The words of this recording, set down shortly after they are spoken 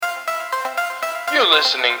You're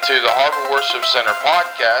listening to the Harbor Worship Center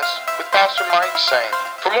podcast with Pastor Mike Saint.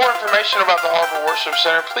 For more information about the Harbor Worship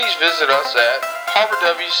Center, please visit us at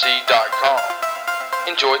harborwc.com.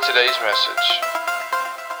 Enjoy today's message.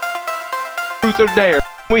 Truth or Dare.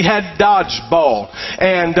 We had dodgeball,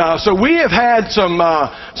 and so we have had some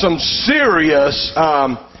serious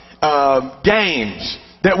games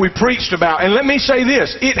that we preached about. And let me say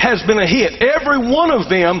this, it has been a hit. Every one of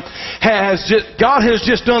them God has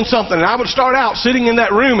just done something. And I would start out sitting in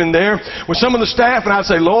that room in there with some of the staff, and I'd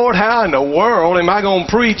say, Lord, how in the world am I going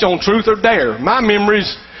to preach on Truth or Dare? My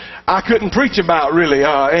memories, I couldn't preach about really.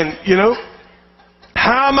 And, you know,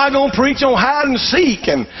 how am I going to preach on hide and seek?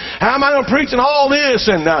 And how am I going to preach on all this?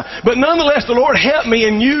 And but nonetheless, the Lord helped me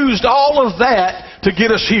and used all of that to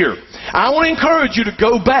get us here. I want to encourage you to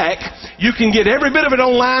go back. You can get every bit of it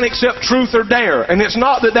online except Truth or Dare. And it's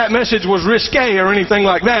not that that message was risque or anything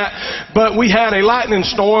like that, but we had a lightning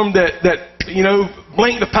storm that you know,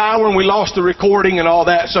 blinked the power and we lost the recording and all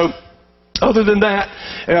that. So other than that,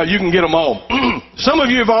 you can get them all. Some of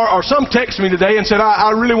you some texted me today and said,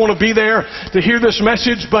 I really want to be there to hear this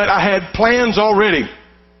message, but I had plans already.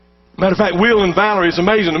 Matter of fact, Will and Valerie, it's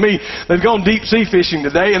amazing to me, they've gone deep sea fishing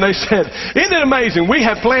today, and they said, isn't it amazing? We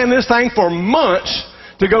have planned this thing for months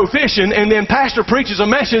to go fishing, and then Pastor preaches a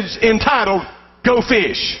message entitled, Go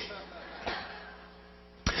Fish.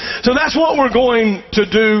 So that's what we're going to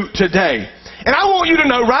do today. And I want you to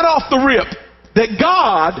know right off the rip that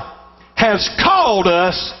God has called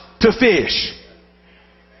us to fish.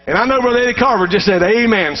 And I know Brother Eddie Carver just said,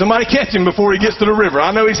 amen. Somebody catch him before he gets to the river.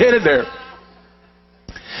 I know he's headed there.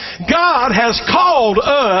 God has called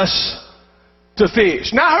us to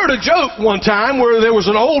fish. Now, I heard a joke one time where there was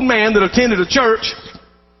an old man that attended a church,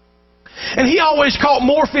 and he always caught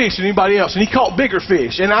more fish than anybody else, and he caught bigger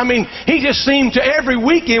fish. And I mean, he just seemed to, every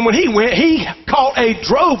weekend when he went, he caught a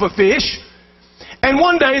drove of fish. And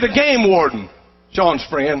one day the game warden, Sean's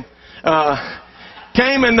friend,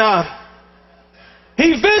 came and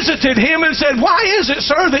he visited him and said, why is it,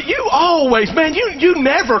 sir, that you always, man, you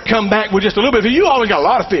never come back with just a little bit of fish. You always got a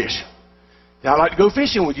lot of fish. I'd like to go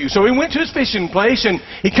fishing with you. So he went to his fishing place, and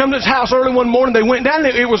he come to his house early one morning. They went down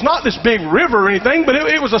there. It was not this big river or anything, but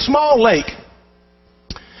it was a small lake.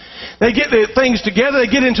 They get the things together. They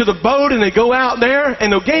get into the boat, and they go out there.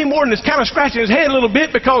 And the game warden is kind of scratching his head a little bit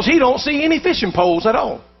because he don't see any fishing poles at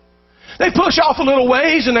all. They push off a little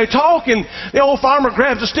ways, and they talk, and the old farmer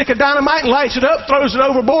grabs a stick of dynamite and lights it up, throws it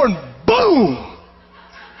overboard, and boom!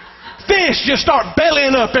 Fish just start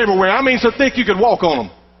bellying up everywhere. I mean, so thick you could walk on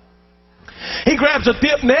them. He grabs a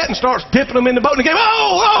dip net and starts dipping them in the boat. And he goes,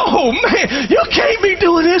 oh, man, you can't be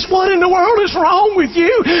doing this. What in the world is wrong with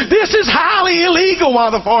you? This is highly illegal.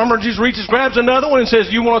 While the farmer just reaches, grabs another one and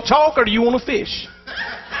says, you want to talk or do you want to fish?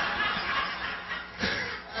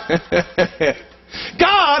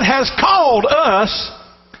 God has called us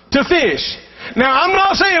to fish. Now, I'm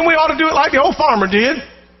not saying we ought to do it like the old farmer did,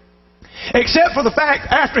 except for the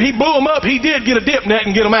fact after he blew them up, he did get a dip net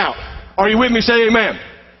and get them out. Are you with me? Say amen.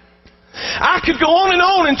 I could go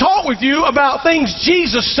on and talk with you about things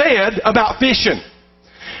Jesus said about fishing.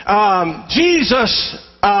 Jesus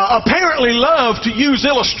apparently loved to use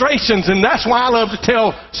illustrations, and that's why I love to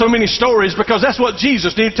tell so many stories, because that's what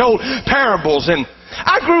Jesus did. He told parables. And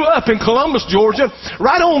I grew up in Columbus, Georgia,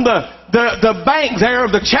 right on the bank there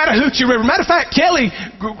of the Chattahoochee River. Matter of fact, Kelly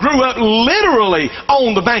grew up literally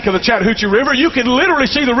on the bank of the Chattahoochee River. You could literally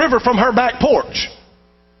see the river from her back porch.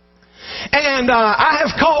 And I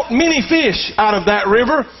have caught many fish out of that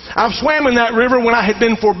river. I've swam in that river when I had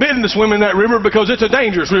been forbidden to swim in that river because it's a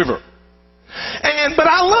dangerous river. But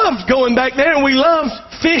I loved going back there, and we loved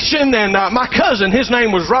fishing. And my cousin, his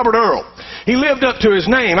name was Robert Earl. He lived up to his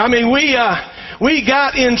name. I mean, we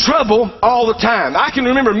got in trouble all the time. I can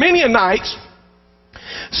remember many a nights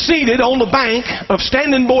seated on the bank of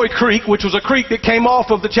Standing Boy Creek, which was a creek that came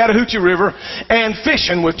off of the Chattahoochee River, and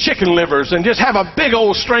fishing with chicken livers and just have a big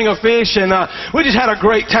old string of fish, and we just had a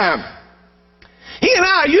great time. He and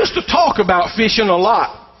I used to talk about fishing a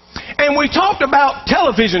lot. And we talked about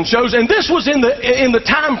television shows, and this was in the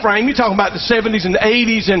time frame. You're talking about the 70s and the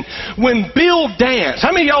 80s, and when Bill Dance,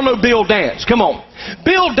 how many of y'all know Bill Dance? Come on.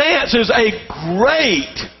 Bill Dance is a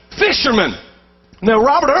great fisherman. Now,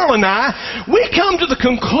 Robert Earl and I, we come to the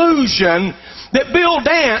conclusion that Bill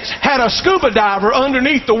Dance had a scuba diver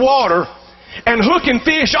underneath the water and hooking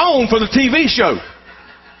fish on for the TV show.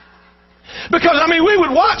 Because, I mean, we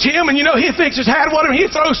would watch him, and, you know, he'd fix his hat, whatever,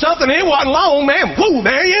 he'd throw something, and it wasn't long, man. Whoo,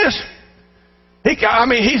 there he is.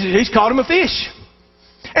 He's caught him a fish.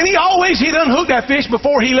 And he'd unhook that fish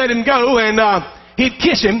before he let him go, and he'd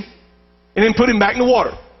kiss him and then put him back in the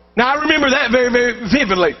water. Now, I remember that very, very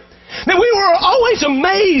vividly. Now, we were always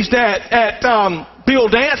amazed at Bill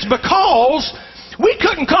Dance because we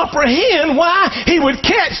couldn't comprehend why he would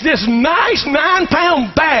catch this nice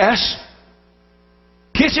 9-pound bass,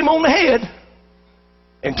 kiss him on the head,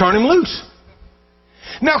 and turn him loose.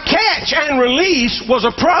 Now, catch and release was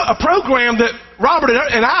a program that Robert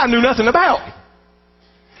and I knew nothing about.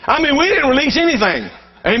 I mean, we didn't release anything.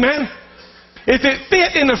 Amen? If it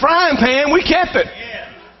fit in the frying pan, we kept it.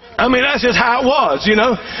 I mean, that's just how it was, you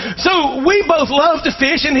know. So we both love to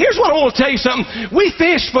fish, and here's what I want to tell you something. We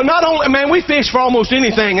fish for not only, man, we fish for almost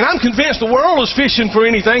anything, and I'm convinced the world is fishing for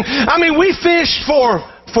anything. I mean, we fished for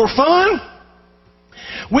fun.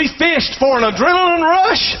 We fished for an adrenaline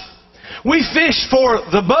rush. We fished for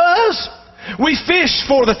the buzz. We fished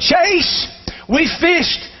for the chase. We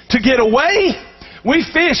fished to get away. We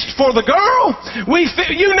fished for the girl.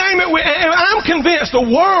 You name it. And I'm convinced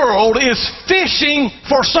the world is fishing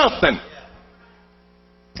for something.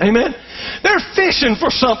 Amen? They're fishing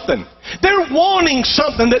for something. They're wanting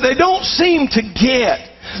something that they don't seem to get.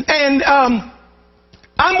 And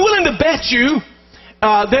I'm willing to bet you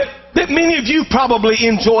that many of you probably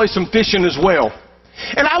enjoy some fishing as well.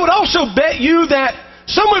 And I would also bet you that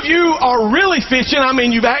some of you are really fishing. I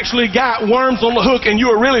mean, you've actually got worms on the hook and you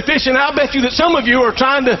are really fishing. I'll bet you that some of you are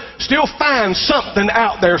trying to still find something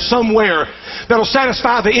out there somewhere that'll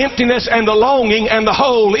satisfy the emptiness and the longing and the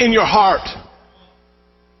hole in your heart.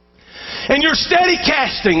 And you're steady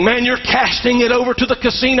casting, man. You're casting it over to the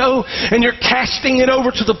casino, and you're casting it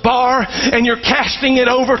over to the bar, and you're casting it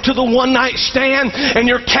over to the one-night stand, and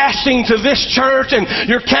you're casting to this church, and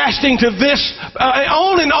you're casting to this,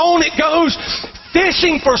 on and on it goes.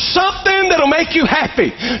 Fishing for something that'll make you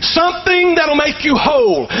happy, something that'll make you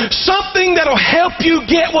whole, something that'll help you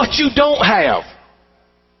get what you don't have.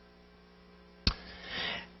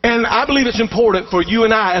 And I believe it's important for you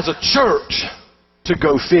and I as a church to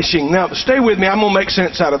go fishing. Now, stay with me. I'm going to make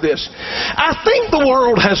sense out of this. I think the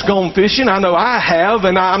world has gone fishing. I know I have.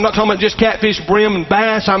 And I'm not talking about just catfish, brim, and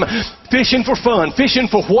bass. I'm fishing for fun, fishing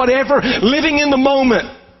for whatever, living in the moment.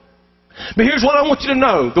 But here's what I want you to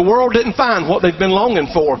know. The world didn't find what they've been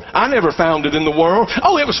longing for. I never found it in the world.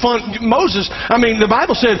 Oh, it was fun. The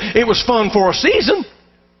Bible said it was fun for a season.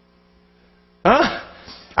 Huh?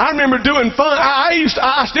 I remember doing fun. I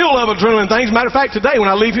still love adrenaline things. Matter of fact, today when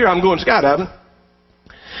I leave here, I'm going skydiving.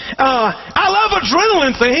 I love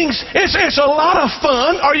adrenaline things. It's a lot of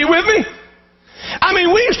fun. Are you with me? I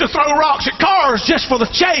mean, we used to throw rocks at cars just for the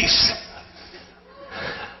chase.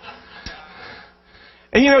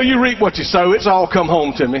 And you know, you reap what you sow. It's all come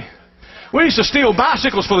home to me. We used to steal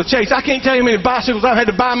bicycles for the chase. I can't tell you how many bicycles I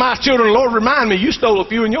had to buy my children. The Lord remind me, you stole a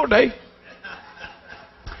few in your day.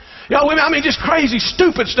 Y'all with me? I mean, just crazy,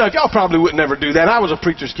 stupid stuff. Y'all probably would never do that. I was a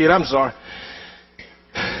preacher's kid. I'm sorry.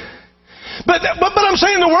 But I'm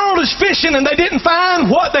saying the world is fishing, and they didn't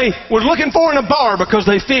find what they were looking for in a bar because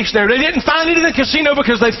they fished there. They didn't find it in a casino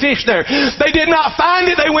because they fished there. They did not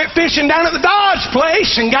find it. They went fishing down at the Dodge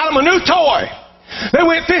place and got them a new toy. They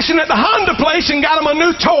went fishing at the Honda place and got them a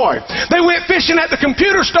new toy. They went fishing at the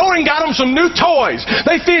computer store and got them some new toys.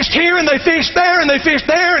 They fished here and they fished there and they fished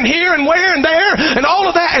there and here and where and there and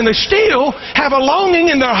all of that, and they still have a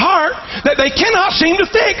longing in their heart that they cannot seem to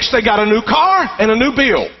fix. They got a new car and a new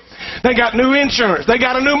bill. They got new insurance. They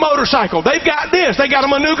got a new motorcycle. They've got this. They got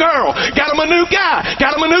them a new girl. Got them a new guy.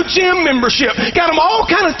 Got them a new gym membership. Got them all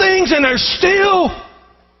kind of things, and they're still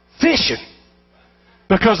fishing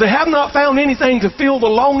because they have not found anything to fill the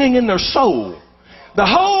longing in their soul. The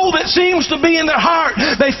hole that seems to be in their heart,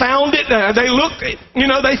 they found it. They looked,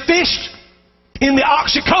 they fished in the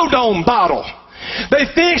oxycodone bottle. They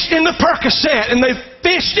fished in the Percocet, and they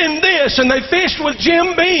fished in this, and they fished with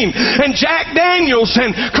Jim Beam and Jack Daniels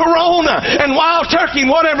and Corona and Wild Turkey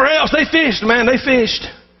and whatever else. They fished, man. They fished.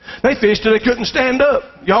 They fished till they couldn't stand up.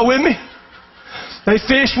 Y'all with me? They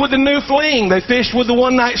fished with the new fling. They fished with the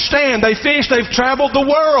one-night stand. They fished. They've traveled the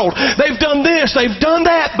world. They've done this. They've done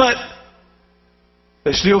that, but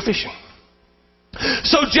they're still fishing.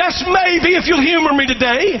 So just maybe, if you'll humor me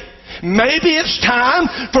today, maybe it's time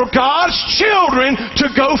for God's children to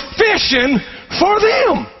go fishing for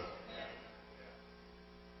them.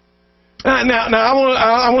 Now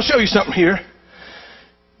I want to show you something here.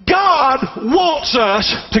 God wants us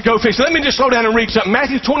to go fishing. Let me just slow down and read something.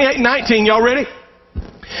 Matthew 28:19. Y'all ready?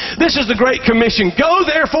 This is the Great Commission. Go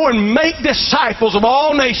therefore and make disciples of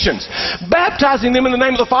all nations, baptizing them in the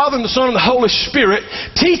name of the Father and the Son and the Holy Spirit,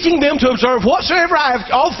 teaching them to observe whatsoever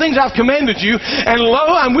all things I've commanded you, and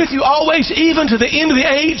lo, I'm with you always, even to the end of the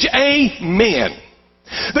age. Amen.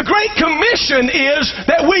 The Great Commission is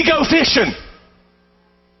that we go fishing.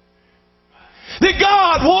 that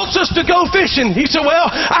God wants us to go fishing. He said, well,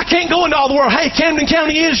 I can't go into all the world. Hey, Camden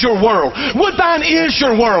County is your world. Woodbine is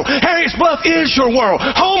your world. Harriet's Bluff is your world.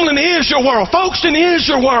 Homeland is your world. Folkestone is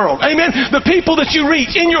your world. Amen. The people that you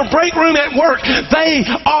reach in your break room at work, they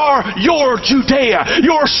are your Judea,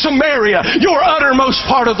 your Samaria, your uttermost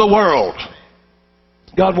part of the world.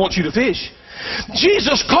 God wants you to fish.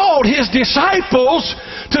 Jesus called His disciples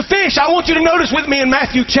to fish. I want you to notice with me in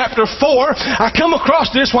Matthew chapter 4. I come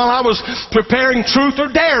across this while I was preparing Truth or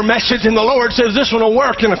Dare message, and the Lord says this one will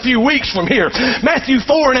work in a few weeks from here. Matthew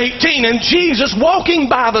 4 and 18. And Jesus, walking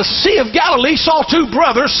by the Sea of Galilee, saw two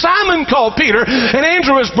brothers, Simon called Peter, and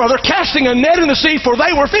Andrew his brother, casting a net in the sea, for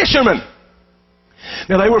they were fishermen.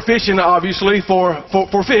 Now they were fishing, obviously, for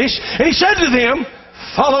fish. And He said to them,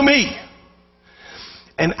 follow me,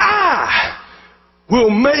 and I will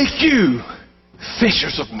make you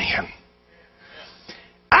fishers of men.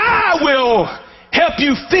 I will help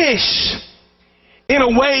you fish in a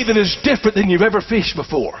way that is different than you've ever fished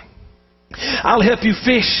before. I'll help you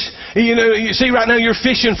fish. You see right now you're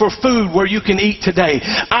fishing for food where you can eat today.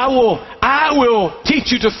 I will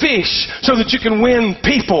teach you to fish so that you can win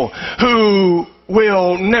people who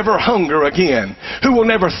will never hunger again, who will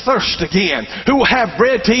never thirst again, who will have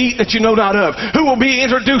bread to eat that you know not of, who will be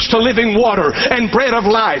introduced to living water and bread of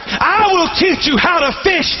life. I will teach you how to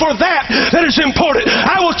fish for that is important.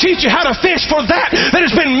 I will teach you how to fish for that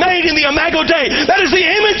has been made in the Imago Dei. That is the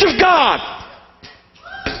image of God.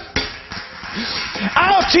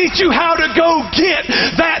 I'll teach you how to go get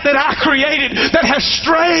that I created that has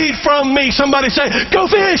strayed from me. Somebody say,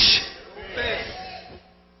 go fish.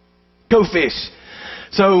 Go fish.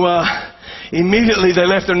 So immediately they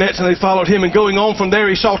left their nets and they followed Him. And going on from there,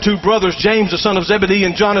 He saw two brothers, James the son of Zebedee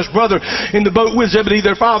and John his brother, in the boat with Zebedee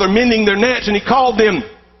their father, mending their nets. And He called them.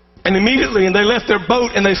 And immediately, and they left their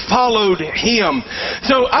boat and they followed Him.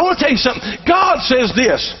 So I want to tell you something. God says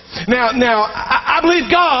this. Now, I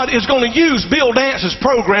believe God is going to use Bill Dance's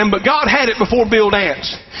program, but God had it before Bill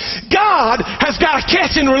Dance. God has got a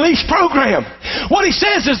catch and release program. What He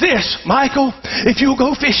says is this, Michael, if you'll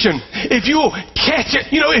go fishing, if you'll catch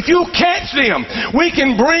it, if you'll catch them, we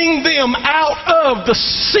can bring them out of the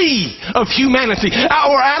sea of humanity,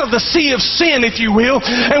 or out of the sea of sin, if you will,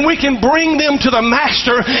 and we can bring them to the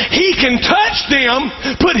Master. He can touch them,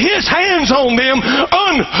 put His hands on them,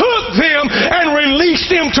 unhook them, and release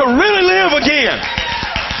them to really live again.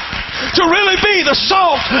 To really be the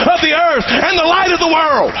salt of the earth and the light of the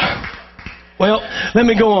world. Well, let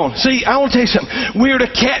me go on. See, I want to tell you something. We're to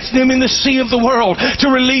catch them in the sea of the world, to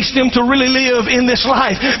release them to really live in this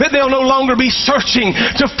life, that they'll no longer be searching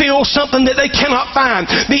to fill something that they cannot find.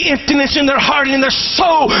 The emptiness in their heart and in their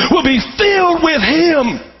soul will be filled with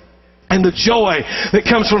Him and the joy that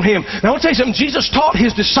comes from Him. Now, I want to tell you something. Jesus taught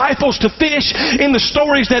His disciples to fish in the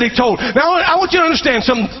stories that He told. Now, I want you to understand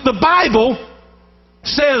something. The Bible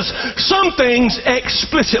says some things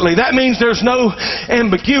explicitly. That means there's no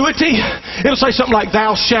ambiguity. It'll say something like,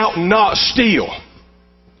 thou shalt not steal.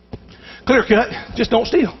 Clear cut. Just don't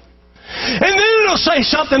steal. And then it'll say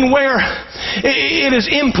something where it is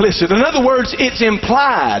implicit. In other words, it's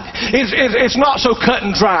implied. It's not so cut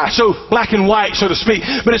and dry, so black and white, so to speak,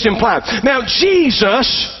 but it's implied. Now, Jesus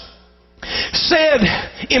said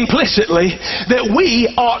implicitly that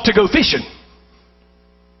we ought to go fishing.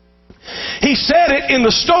 He said it in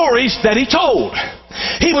the stories that He told.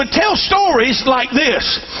 He would tell stories like this.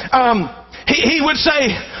 He would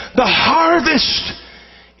say, the harvest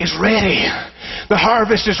is ready. The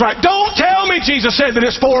harvest is ripe. Don't tell me, Jesus said, that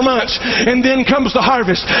it's 4 months and then comes the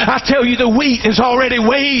harvest. I tell you, the wheat is already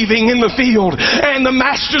waving in the field and the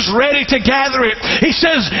Master's ready to gather it. He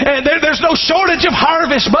says there's no shortage of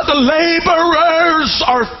harvest, but the laborers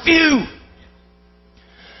are few.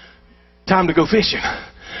 Time to go fishing.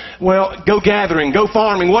 Well, go gathering, go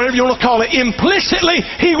farming, whatever you want to call it. Implicitly,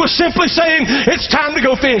 He was simply saying, it's time to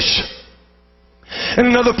go fish. In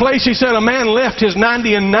another place, He said, a man left his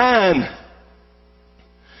 99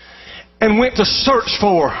 and went to search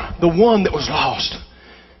for the one that was lost.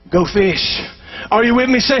 Go fish. Are you with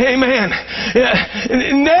me? Say amen.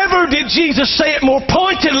 Never did Jesus say it more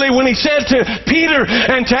pointedly when He said to Peter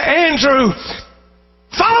and to Andrew,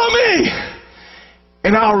 follow me,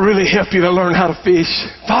 and I'll really help you to learn how to fish.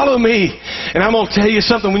 Follow me. And I'm going to tell you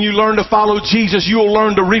something. When you learn to follow Jesus, you'll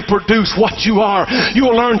learn to reproduce what you are.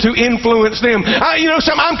 You'll learn to influence them.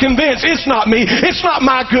 I'm convinced it's not me. It's not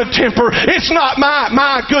my good temper. It's not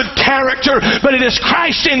my good character. But it is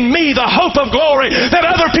Christ in me, the hope of glory, that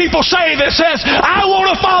other people say that says, I want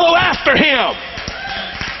to follow after Him.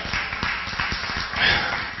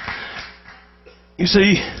 You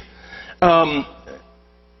see,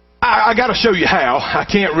 I got to show you how. I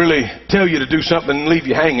can't really tell you to do something and leave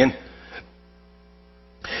you hanging.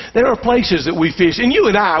 There are places that we fish, and you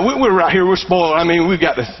and I, we're right here, we're spoiled. I mean, we've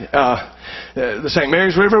got the St.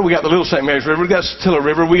 Mary's River, we got the Little St. Mary's River, we got the Tiller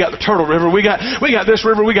River, we got the Turtle River, we got this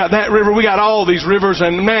river, we got that river, we got all these rivers,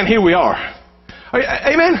 and man, here we are.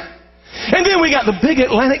 Amen? And then we got the big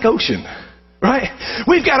Atlantic Ocean, right?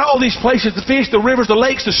 We've got all these places to fish, the rivers, the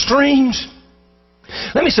lakes, the streams.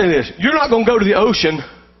 Let me say this, you're not going to go to the ocean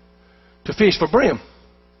to fish for brim.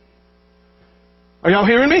 Are y'all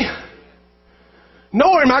hearing me?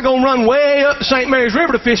 Nor am I going to run way up the St. Mary's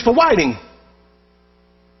River to fish for whiting.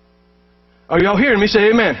 Are y'all hearing me?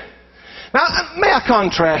 Say amen. Now, may I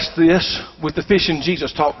contrast this with the fishing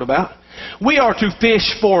Jesus talked about? We are to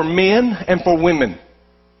fish for men and for women.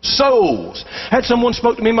 Souls. Had someone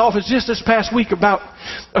spoke to me in my office just this past week about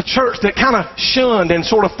a church that kind of shunned and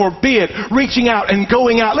sort of forbid reaching out and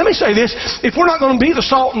going out. Let me say this. If we're not going to be the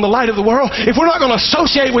salt and the light of the world, if we're not going to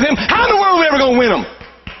associate with them, how in the world are we ever going to win them?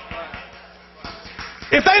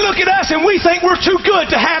 If they look at us and we think we're too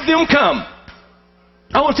good to have them come,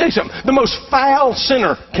 I want to tell you something. The most foul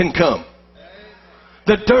sinner can come.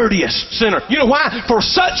 The dirtiest sinner. You know why? For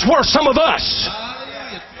such were some of us.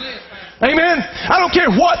 Amen? I don't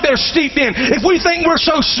care what they're steeped in. If we think we're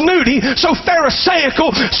so snooty, so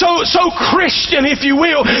pharisaical, so Christian, if you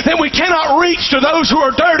will, that we cannot reach to those who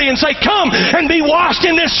are dirty and say, come and be washed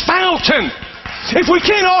in this fountain. If we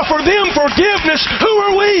can't offer them forgiveness, who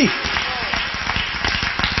are we?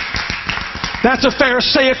 That's a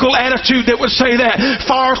pharisaical attitude that would say that.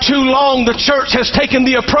 Far too long the church has taken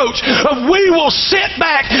the approach of we will sit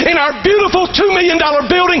back in our beautiful $2 million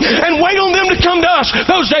building and wait on them to come to us.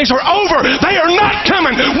 Those days are over. They are not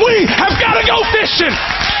coming. We have got to go fishing.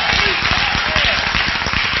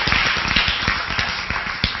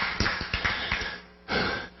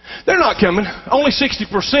 They're not coming. Only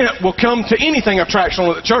 60% will come to anything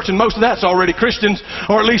attractional at the church, and most of that's already Christians,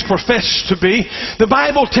 or at least profess to be. The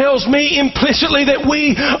Bible tells me implicitly that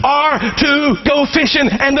we are to go fishing,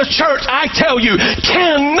 and the church, I tell you,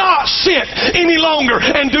 cannot sit any longer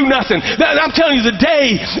and do nothing. I'm telling you, the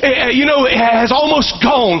day, has almost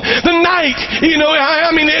gone. The night,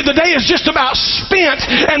 the day is just about spent,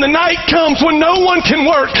 and the night comes when no one can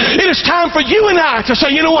work. It is time for you and I to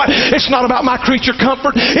say, you know what? It's not about my creature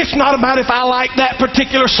comfort. It's not about if I like that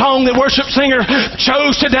particular song the worship singer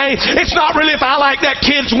chose today. It's not really if I like that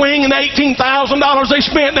kid's wing and the $18,000 they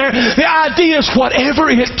spent there. The idea is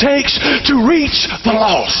whatever it takes to reach the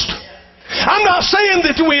lost. I'm not saying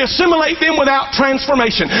that we assimilate them without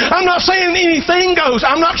transformation. I'm not saying anything goes.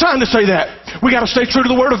 I'm not trying to say that. We got to stay true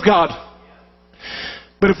to the Word of God.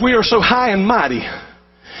 But if we are so high and mighty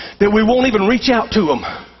that we won't even reach out to them,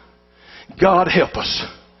 God help us.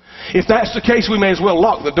 If that's the case, we may as well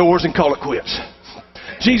lock the doors and call it quits.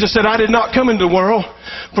 Jesus said, I did not come into the world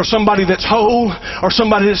for somebody that's whole or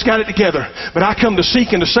somebody that's got it together. But I come to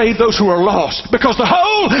seek and to save those who are lost. Because the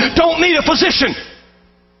whole don't need a physician.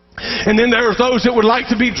 And then there are those that would like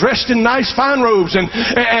to be dressed in nice fine robes and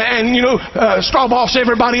straw boss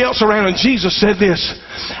everybody else around. And Jesus said this,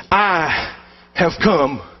 I have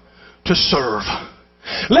come to serve.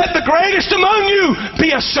 Let the greatest among you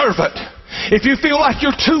be a servant. If you feel like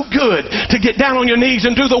you're too good to get down on your knees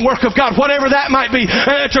and do the work of God, whatever that might be,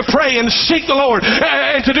 to pray and seek the Lord,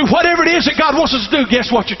 and to do whatever it is that God wants us to do, guess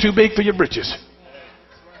what? You're too big for your britches.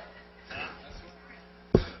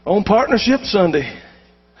 On Partnership Sunday.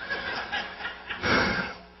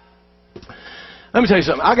 Let me tell you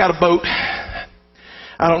something. I got a boat.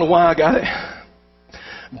 I don't know why I got it.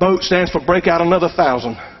 BOAT stands for Break Out Another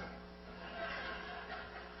 1,000.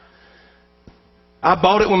 I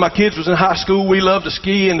bought it when my kids was in high school. We loved to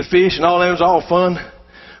ski and to fish and all that. It was all fun.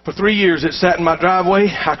 For 3 years it sat in my driveway.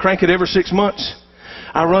 I crank it every 6 months.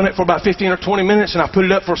 I run it for about 15 or 20 minutes and I put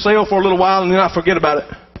it up for sale for a little while and then I forget about it.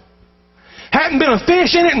 Hadn't been a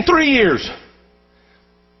fish in it in 3 years.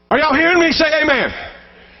 Are y'all hearing me? Say amen.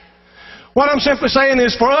 What I'm simply saying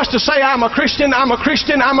is for us to say I'm a Christian, I'm a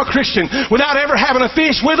Christian, I'm a Christian without ever having a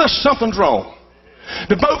fish with us, something's wrong.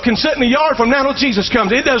 The boat can sit in the yard from now till Jesus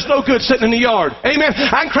comes. It does no good sitting in the yard. Amen.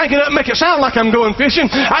 I can crank it up and make it sound like I'm going fishing.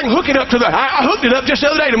 I can hook it up I hooked it up just the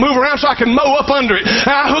other day to move around so I can mow up under it.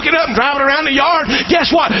 I hook it up and drive it around the yard.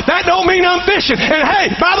 Guess what? That don't mean I'm fishing. And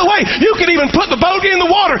hey, by the way, you can even put the boat in the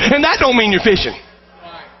water and that don't mean you're fishing.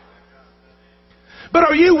 But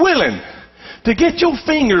are you willing to get your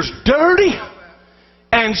fingers dirty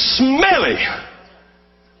and smelly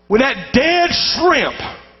with that dead shrimp,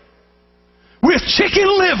 with chicken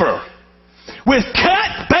liver, with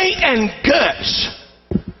cut bait and guts?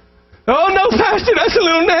 Oh no, Pastor, that's a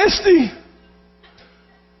little nasty.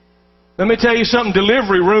 Let me tell you something,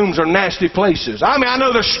 delivery rooms are nasty places. I mean, I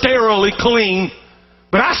know they're sterilely clean,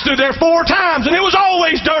 but I stood there 4 times and it was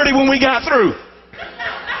always dirty when we got through.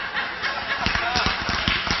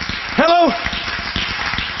 Hello?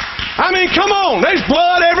 I mean, come on, there's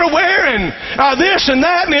blood everywhere and this and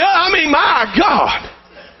that and the other. I mean, my God.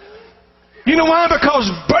 You know why? Because,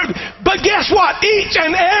 but guess what? Each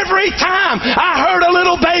and every time I heard a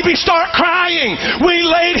little baby start crying, we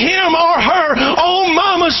laid him or her on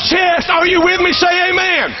Mama's chest. Are you with me? Say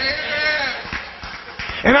amen.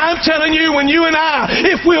 And I'm telling you, when you and I,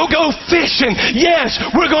 if we'll go fishing, yes,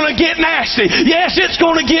 we're going to get nasty. Yes, it's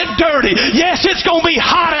going to get dirty. Yes, it's going to be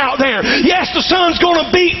hot out there. Yes, the sun's going to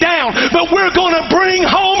beat down. But we're going to bring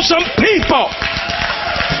home some people.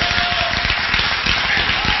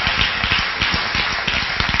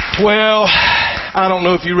 Well, I don't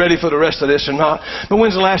know if you're ready for the rest of this or not, but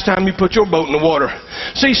when's the last time you put your boat in the water?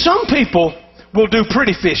 See, some people will do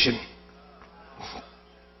pretty fishing.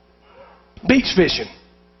 Beach fishing.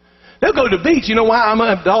 They'll go to the beach. You know why?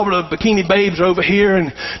 All the bikini babes are over here,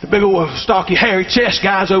 and the big old stocky hairy chest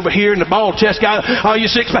guys over here, and the bald chest guy, all you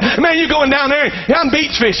 6-pack. Man, you're going down there, I'm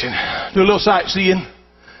beach fishing. Do a little sightseeing.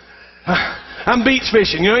 I'm beach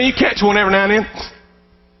fishing. You know, you catch one every now and then.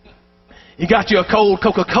 You got you a cold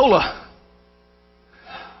Coca-Cola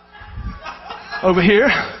over here,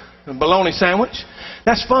 a bologna sandwich.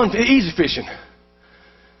 That's fun, easy fishing.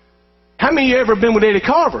 How many of you ever been with Eddie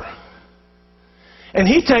Carver? And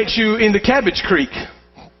he takes you into Cabbage Creek,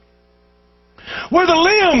 where the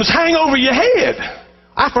limbs hang over your head.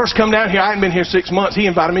 I first come down here, I hadn't been here 6 months. He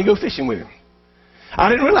invited me to go fishing with him. I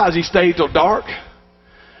didn't realize he stayed till dark.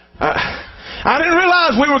 I didn't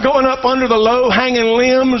realize we were going up under the low-hanging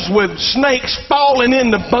limbs with snakes falling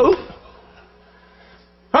in the boat.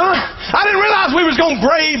 I didn't realize we was going to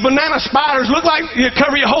brave banana spiders. Look like you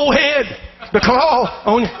cover your whole head, the claw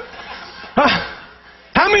on you.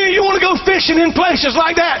 How many of you want to go fishing in places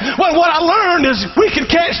like that? Well, what I learned is we can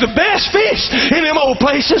catch the best fish in them old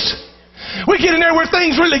places. We get in there where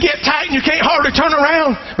things really get tight and you can't hardly turn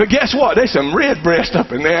around. But guess what? There's some red breast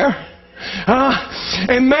up in there.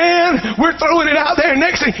 And man, we're throwing it out there.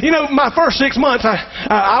 Next thing, you know, my first 6 months,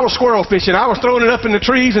 I was squirrel fishing. I was throwing it up in the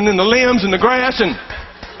trees and in the limbs and the grass, and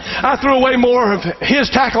I threw away more of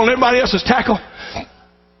his tackle than everybody else's tackle.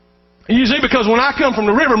 You see, because when I come from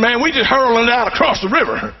the river, man, we just hurl it out across the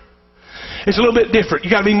river. It's a little bit different.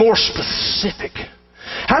 You got to be more specific.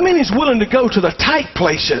 How many is willing to go to the tight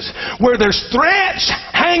places where there's threats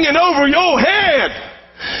hanging over your head?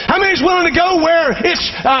 How many is willing to go where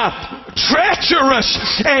it's treacherous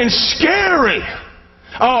and scary?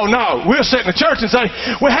 Oh, no. We'll sit in the church and say,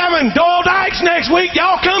 we're having Doyle Dykes next week.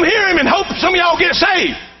 Y'all come hear him and hope some of y'all get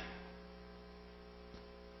saved.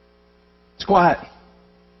 It's quiet.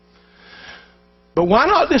 But why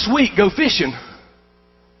not this week go fishing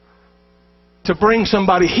to bring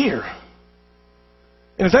somebody here?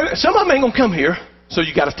 And some of them ain't going to come here, so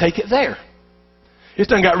you got to take it there. It's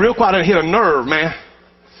done got real quiet and hit a nerve, man.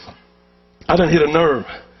 I done hit a nerve.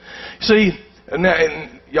 See,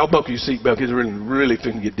 and y'all buckle your seatbelt because it's really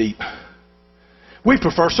finna get deep. We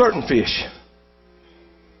prefer certain fish.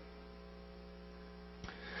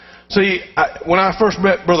 See, when I first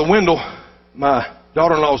met Brother Wendell, my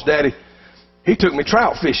daughter-in-law's daddy, he took me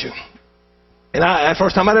trout fishing. And the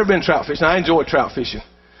first time I'd ever been trout fishing, I enjoyed trout fishing.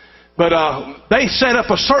 But they set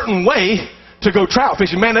up a certain way to go trout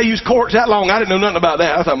fishing. Man, they use corks that long. I didn't know nothing about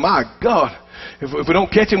that. I thought, my God. If we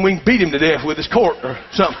don't catch him, we can beat him to death with his cork or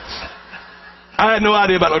something. I had no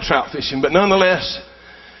idea about no trout fishing, but nonetheless,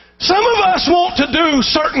 some of us want to do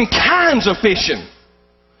certain kinds of fishing.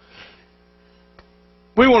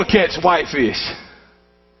 We want to catch whitefish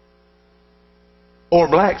or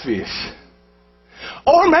blackfish.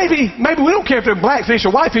 Or maybe we don't care if they're blackfish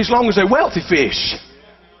or whitefish as long as they're wealthy fish.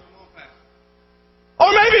 Or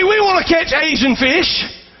maybe we want to catch Asian fish.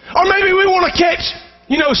 Or maybe we want to catch,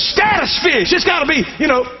 status fish. It's got to be,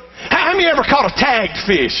 how many ever caught a tagged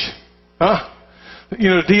fish? Huh? The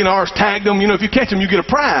DNR's tagged them. If you catch them, you get a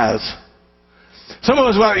prize. Some of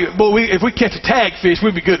us, if we catch a tagged fish,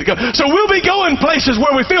 we'd be good to go. So we'll be going places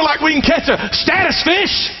where we feel like we can catch a status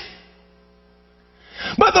fish.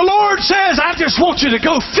 But the Lord says, I just want you to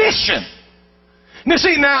go fishing. Now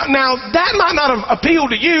see, now that might not have appealed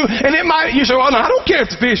to you, and you say, well, no, I don't care if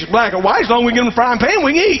the fish is black or white, as long as we get them in the frying pan,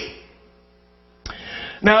 we can eat.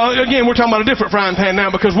 Now, again, we're talking about a different frying pan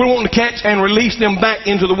now because we're wanting to catch and release them back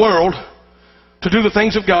into the world to do the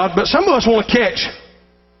things of God. But some of us want to catch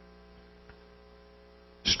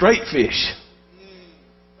straight fish.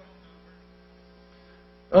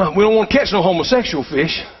 We don't want to catch no homosexual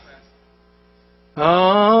fish.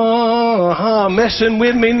 Messing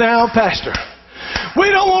with me now, Pastor. We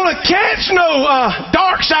don't want to catch no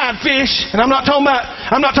dark side fish, and I'm not talking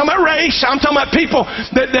about race. I'm talking about people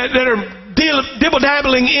that are dibble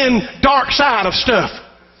dabbling in dark side of stuff,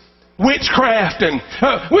 witchcraft, and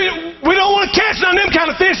we don't want to catch none of them kind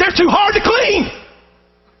of fish. They're too hard to clean.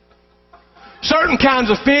 Certain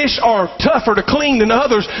kinds of fish are tougher to clean than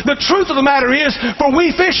others. The truth of the matter is, for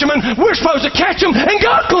we fishermen, we're supposed to catch them, and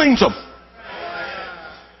God cleans them.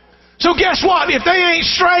 So guess what? If they ain't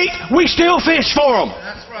straight, we still fish for them.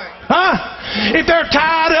 That's right. Huh? If they're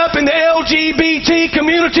tied up in the LGBT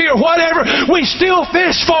community or whatever, we still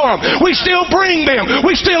fish for them. We still bring them.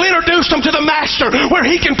 We still introduce them to the Master where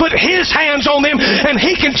He can put His hands on them and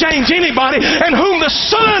He can change anybody. And whom the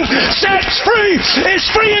Son sets free is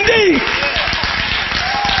free indeed.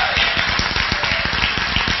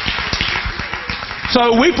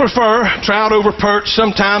 So we prefer trout over perch,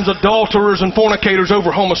 sometimes adulterers and fornicators over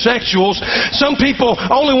homosexuals. Some people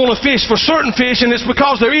only want to fish for certain fish, and it's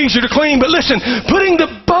because they're easier to clean. But listen, putting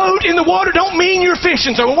the boat in the water don't mean you're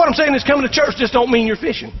fishing. So what I'm saying is coming to church just don't mean you're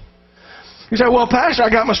fishing. You say, well, Pastor, I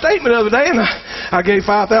got my statement the other day, and I gave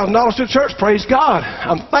 $5,000 to the church. Praise God.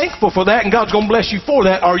 I'm thankful for that, and God's going to bless you for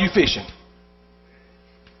that. Are you fishing?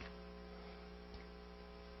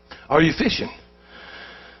 Are you fishing?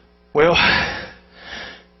 Well,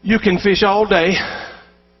 you can fish all day.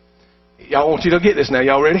 Y'all want you to get this now.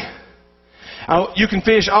 Y'all ready? You can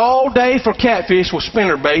fish all day for catfish with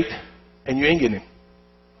spinner bait, and you ain't getting him.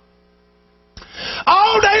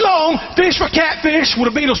 All day long, fish for catfish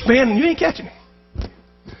with a beetle spin, and you ain't catching him.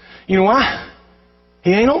 You know why?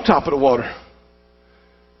 He ain't on top of the water.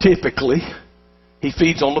 Typically, he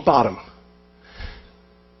feeds on the bottom.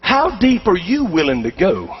 How deep are you willing to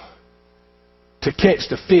go to catch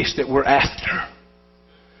the fish that we're after?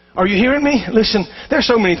 Are you hearing me? Listen, there's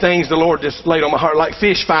so many things the Lord just laid on my heart, like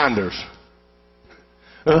fish finders.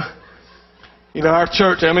 You know, our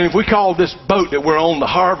church, I mean, if we called this boat that we're on the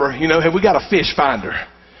harbor, you know, have we got a fish finder?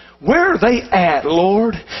 Where are they at,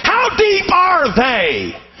 Lord? How deep are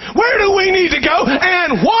they? Where do we need to go?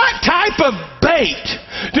 And what type of bait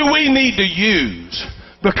do we need to use?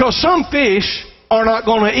 Because some fish are not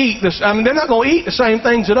going to eat this. I mean, they're not going to eat the same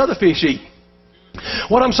things that other fish eat.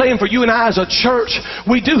 What I'm saying for you and I as a church,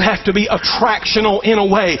 we do have to be attractional in a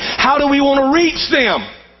way. How do we want to reach them?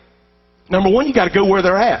 Number one, you got to go where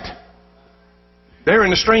they're at. They're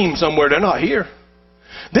in the stream somewhere. They're not here.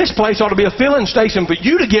 This place ought to be a filling station for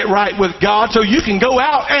you to get right with God so you can go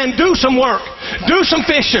out and do some work. Do some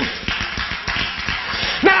fishing.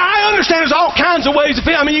 Now, I understand there's all kinds of ways to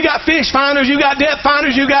fish. I mean, you got fish finders, you got depth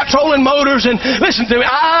finders, you got trolling motors, and listen to me,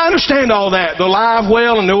 I understand all that. The live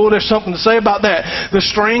well, and there's something to say about that. The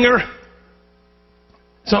stringer,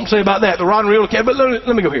 something to say about that. The rod and reel, okay, but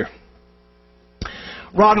let me go here.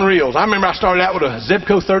 Rod and reels. I remember I started out with a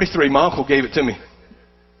Zebco 33. My uncle gave it to me.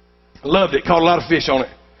 Loved it. Caught a lot of fish on it.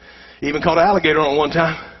 Even caught an alligator on it one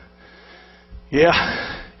time.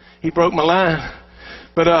 Yeah, he broke my line.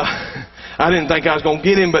 But I didn't think I was going to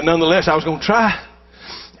get him, but nonetheless, I was going to try.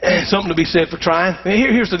 Something to be said for trying.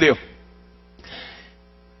 Here's the deal.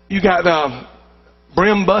 You got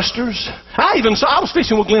brim busters. I was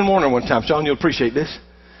fishing with Glenn Warner one time, Sean. You'll appreciate this.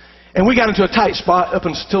 And we got into a tight spot up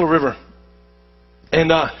in Stilla River.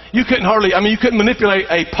 And you couldn't manipulate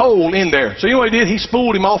a pole in there. So you know what he did? He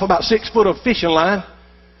spooled him off about 6 foot of fishing line,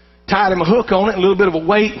 tied him a hook on it, a little bit of a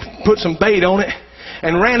weight, put some bait on it,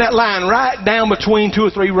 and ran that line right down between 2 or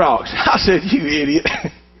 3 rocks. I said, you idiot.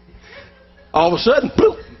 All of a sudden,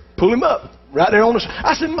 bloop, pull him up right there on the...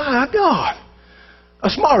 I said, my God, a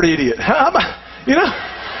smart idiot. You know?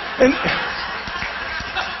 And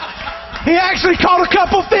he actually caught a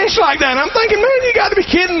couple fish like that. And I'm thinking, man, you got to be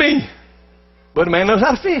kidding me. But the man knows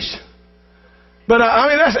how to fish. But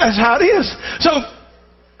that's how it is. So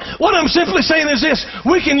what I'm simply saying is this.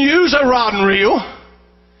 We can use a rod and reel.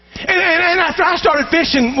 And after I started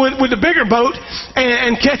fishing with the bigger boat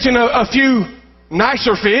and catching a few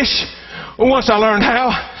nicer fish, once I learned how,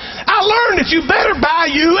 I learned that you better buy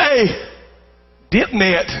you a dip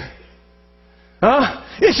net.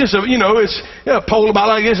 It's just it's a pole about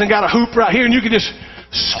like this and got a hoop right here, and you can just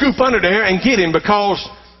scoop under there and get him because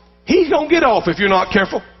he's going to get off if you're not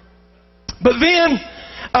careful. But then,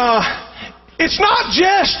 it's not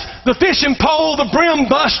just the fishing pole, the brim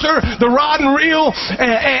buster, the rod and reel,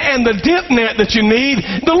 and the dip net that you need.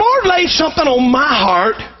 The Lord laid something on my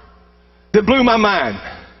heart that blew my mind.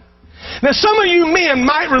 Now, some of you men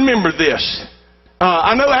might remember this.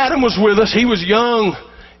 I know Adam was with us. He was a young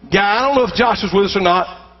guy. I don't know if Josh was with us or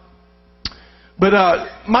not. But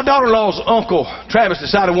my daughter-in-law's uncle, Travis,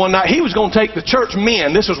 decided one night he was going to take the church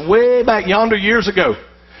men. This was way back yonder years ago.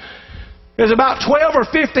 there's about 12 or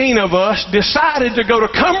 15 of us decided to go to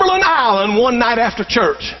Cumberland Island one night after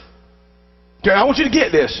church. Okay, I want you to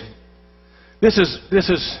get this. This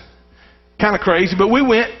is kind of crazy, but we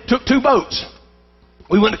took 2 boats.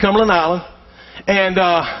 We went to Cumberland Island, and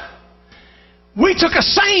we took a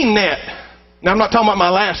seine net. Now, I'm not talking about my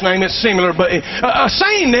last name, it's similar, but a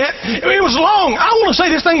seine net, it was long. I want to say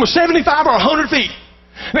this thing was 75 or 100 feet.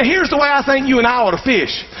 Now, here's the way I think you and I ought to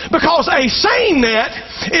fish. Because a seine net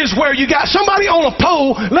is where you got somebody on a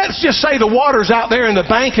pole. Let's just say the water's out there and the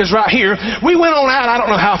bank is right here. We went on out, I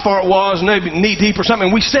don't know how far it was, maybe knee deep or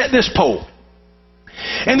something, and we set this pole.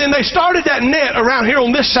 And then they started that net around here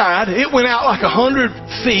on this side. It went out like 100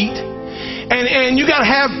 feet. And you got to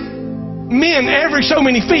have men every so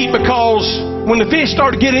many feet, because when the fish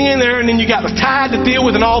started getting in there and then you got the tide to deal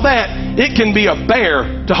with and all that, it can be a bear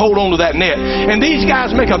to hold on to that net. And these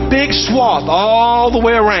guys make a big swath all the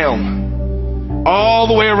way around. All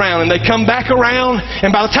the way around. And they come back around,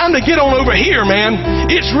 and by the time they get on over here, man,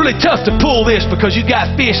 it's really tough to pull this, because you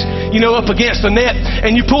got fish, up against the net,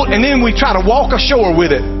 and you pull it, and then we try to walk ashore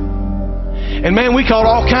with it. And man, we caught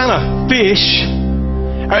all kind of fish.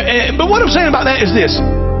 But what I'm saying about that is this.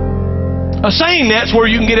 A seine net's where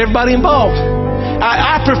you can get everybody involved.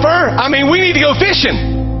 We need to go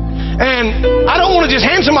fishing. And I don't want to just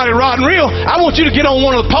hand somebody a rod and reel. I want you to get on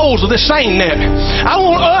one of the poles of this seine net. I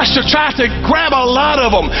want us to try to grab a lot of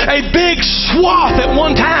them, a big swath at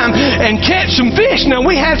one time, and catch some fish. Now,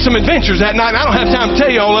 we had some adventures that night. I don't have time to tell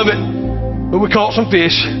you all of it, but we caught some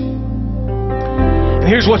fish. And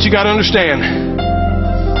here's what you got to understand.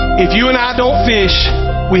 If you and I don't fish,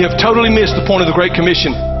 we have totally missed the point of the Great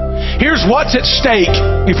Commission. Here's what's at stake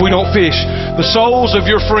if we don't fish. The souls of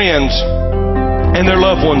your friends and their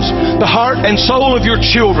loved ones. The heart and soul of your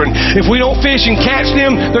children. If we don't fish and catch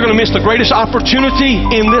them, they're going to miss the greatest opportunity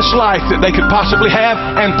in this life that they could possibly have,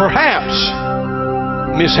 and perhaps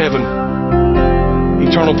miss heaven.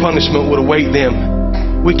 Eternal punishment would await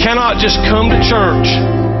them. We cannot just come to church.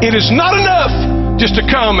 It is not enough just to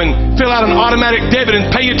come and fill out an automatic debit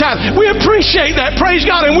and pay your tithe. We appreciate that, praise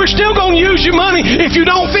God, and we're still going to use your money if you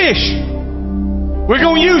don't fish. We're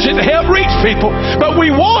going to use it to help reach people, but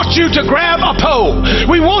we want you to grab a pole.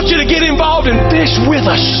 We want you to get involved and fish with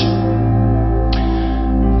us.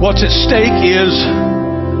 What's at stake is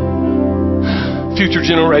future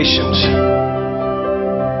generations.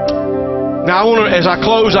 Now, as I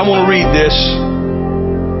close, I want to read this.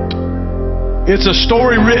 It's a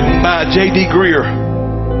story written by J.D. Greear.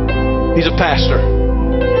 He's a pastor.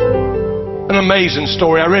 An amazing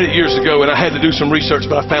story. I read it years ago and I had to do some research,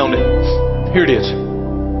 but I found it. Here it is.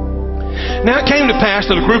 Now it came to pass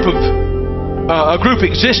that a group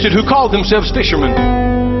existed who called themselves fishermen.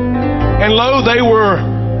 And lo, there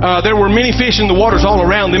were many fish in the waters all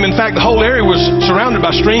around them. In fact, the whole area was surrounded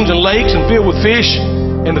by streams and lakes and filled with fish,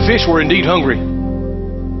 and the fish were indeed hungry.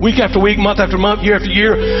 Week after week, month after month, year after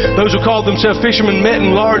year, those who called themselves fishermen met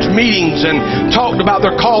in large meetings and talked about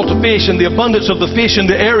their call to fish and the abundance of the fish in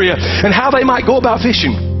the area and how they might go about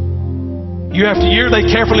fishing. Year after year, they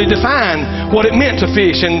carefully defined what it meant to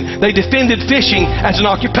fish, and they defended fishing as an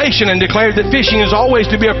occupation and declared that fishing is always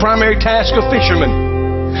to be a primary task of fishermen.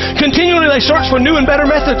 Continually, they searched for new and better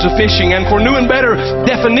methods of fishing and for new and better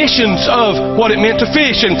definitions of what it meant to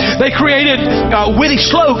fish, and they created witty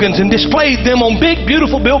slogans and displayed them on big,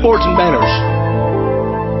 beautiful billboards and banners.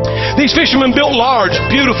 These fishermen built large,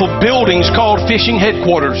 beautiful buildings called fishing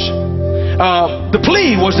headquarters. The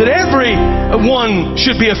plea was that everyone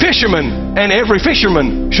should be a fisherman and every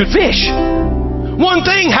fisherman should fish. One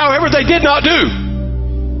thing, however, they did not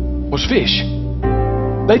do was fish.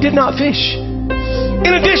 They did not fish.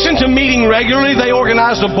 In addition to meeting regularly, they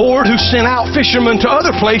organized a board who sent out fishermen to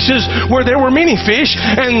other places where there were many fish,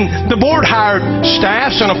 and the board hired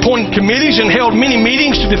staffs and appointed committees and held many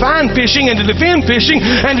meetings to define fishing and to defend fishing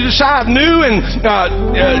and to decide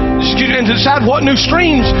what new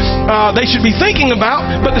streams they should be thinking about.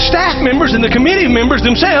 But the staff members and the committee members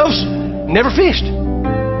themselves never fished.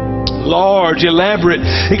 Large, elaborate,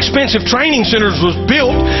 expensive training centers was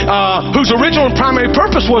built whose original and primary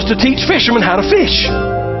purpose was to teach fishermen how to fish.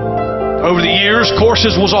 Over the years,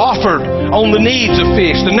 courses was offered on the needs of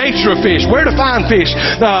fish, the nature of fish, where to find fish,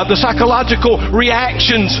 the psychological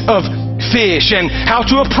reactions of fish, and how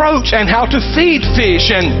to approach and how to feed fish.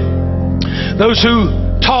 And those who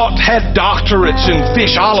taught had doctorates in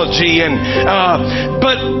fishology,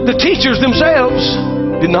 but the teachers themselves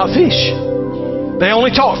did not fish. They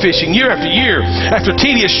only taught fishing year after year. After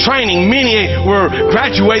tedious training, many were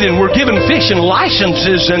graduated and were given fishing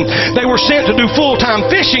licenses, and they were sent to do full-time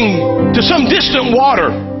fishing to some distant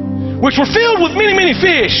water, which were filled with many, many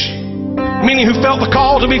fish. Many who felt the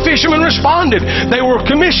call to be fishermen responded. They were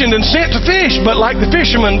commissioned and sent to fish, but like the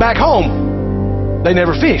fishermen back home, they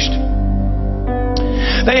never fished.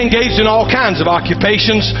 They engaged in all kinds of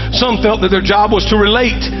occupations. Some felt that their job was to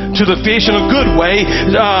relate to the fish in a good way,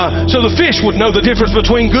 so the fish would know the difference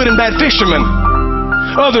between good and bad fishermen.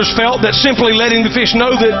 Others felt that simply letting the fish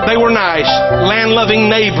know that they were nice, land-loving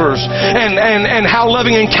neighbors, and how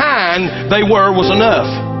loving and kind they were was enough.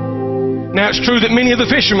 Now, it's true that many of the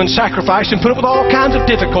fishermen sacrificed and put up with all kinds of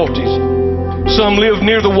difficulties. Some lived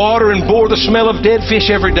near the water and bore the smell of dead fish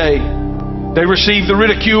every day. They received the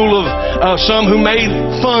ridicule of some who made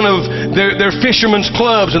fun of their fishermen's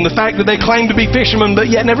clubs and the fact that they claimed to be fishermen but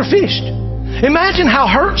yet never fished. Imagine how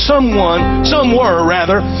hurt some were,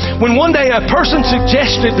 when one day a person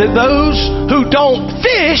suggested that those who don't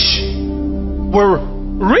fish were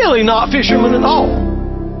really not fishermen at all.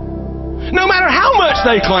 No matter how much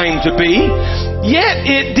they claimed to be, yet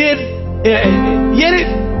it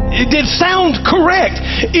did sound correct.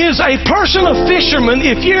 Is a person a fisherman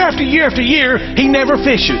if year after year after year he never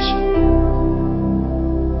fishes?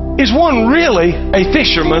 Is one really a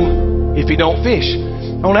fisherman if he don't fish?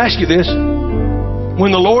 I want to ask you this.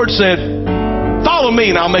 When the Lord said, "Follow me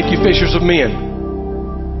and I'll make you fishers of men,"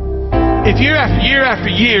 if year after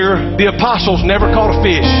year the apostles never caught a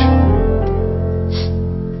fish,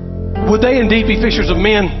 would they indeed be fishers of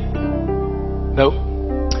men? No.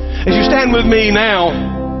 As you stand with me now,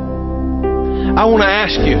 I want to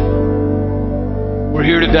ask you, we're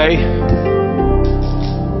here today.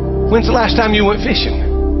 When's the last time you went fishing?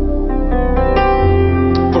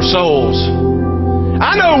 For souls.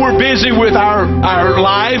 I know we're busy with our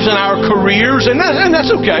lives and our careers, and that's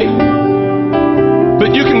okay.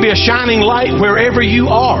 But you can be a shining light wherever you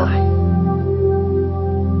are.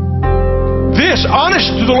 This, honest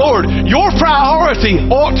to the Lord, your priority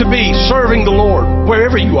ought to be serving the Lord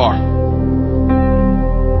wherever you are.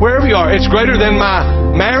 Wherever you are. It's greater than my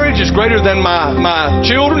marriage. It's greater than my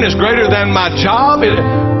children. It's greater than my job.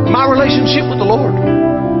 My relationship with the Lord.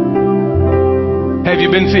 Have you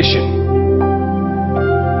been fishing?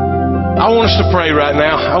 I want us to pray right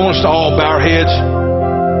now. I want us to all bow our heads.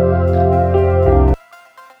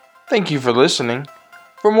 Thank you for listening.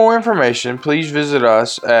 For more information, please visit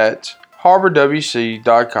us at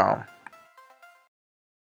harborwc.com.